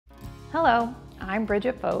Hello, I'm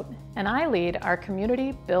Bridget Vogt, and I lead our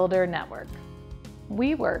Community Builder Network.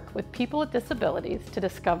 We work with people with disabilities to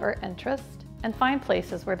discover interests and find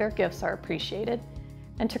places where their gifts are appreciated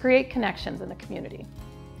and to create connections in the community.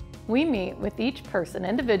 We meet with each person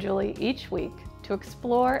individually each week to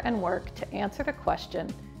explore and work to answer the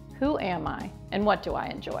question, who am I and what do I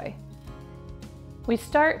enjoy? We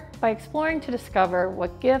start by exploring to discover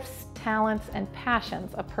what gifts, talents, and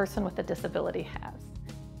passions a person with a disability has.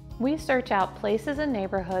 We search out places and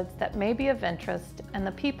neighborhoods that may be of interest and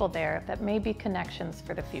the people there that may be connections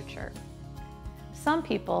for the future. Some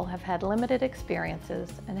people have had limited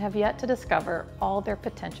experiences and have yet to discover all their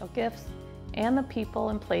potential gifts and the people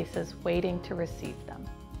and places waiting to receive them.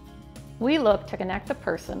 We look to connect the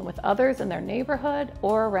person with others in their neighborhood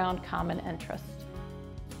or around common interests.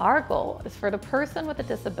 Our goal is for the person with a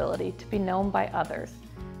disability to be known by others,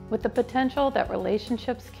 with the potential that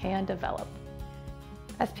relationships can develop.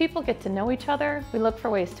 As people get to know each other, we look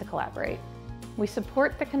for ways to collaborate. We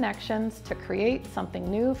support the connections to create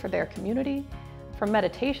something new for their community, from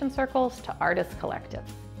meditation circles to artist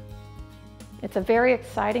collectives. It's a very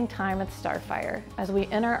exciting time at Starfire as we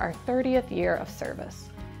enter our 30th year of service.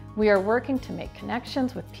 We are working to make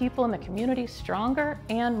connections with people in the community stronger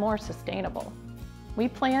and more sustainable. We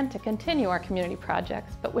plan to continue our community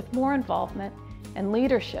projects, but with more involvement and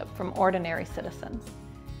leadership from ordinary citizens.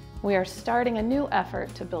 We are starting a new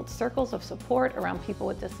effort to build circles of support around people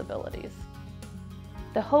with disabilities.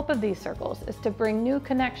 The hope of these circles is to bring new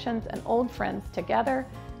connections and old friends together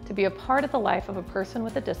to be a part of the life of a person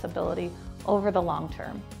with a disability over the long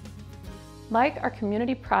term. Like our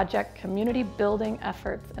community project community building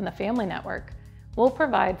efforts in the Family Network, we'll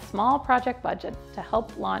provide small project budgets to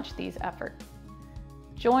help launch these efforts.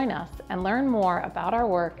 Join us and learn more about our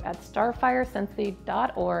work at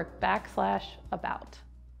starfirecincy.org/about.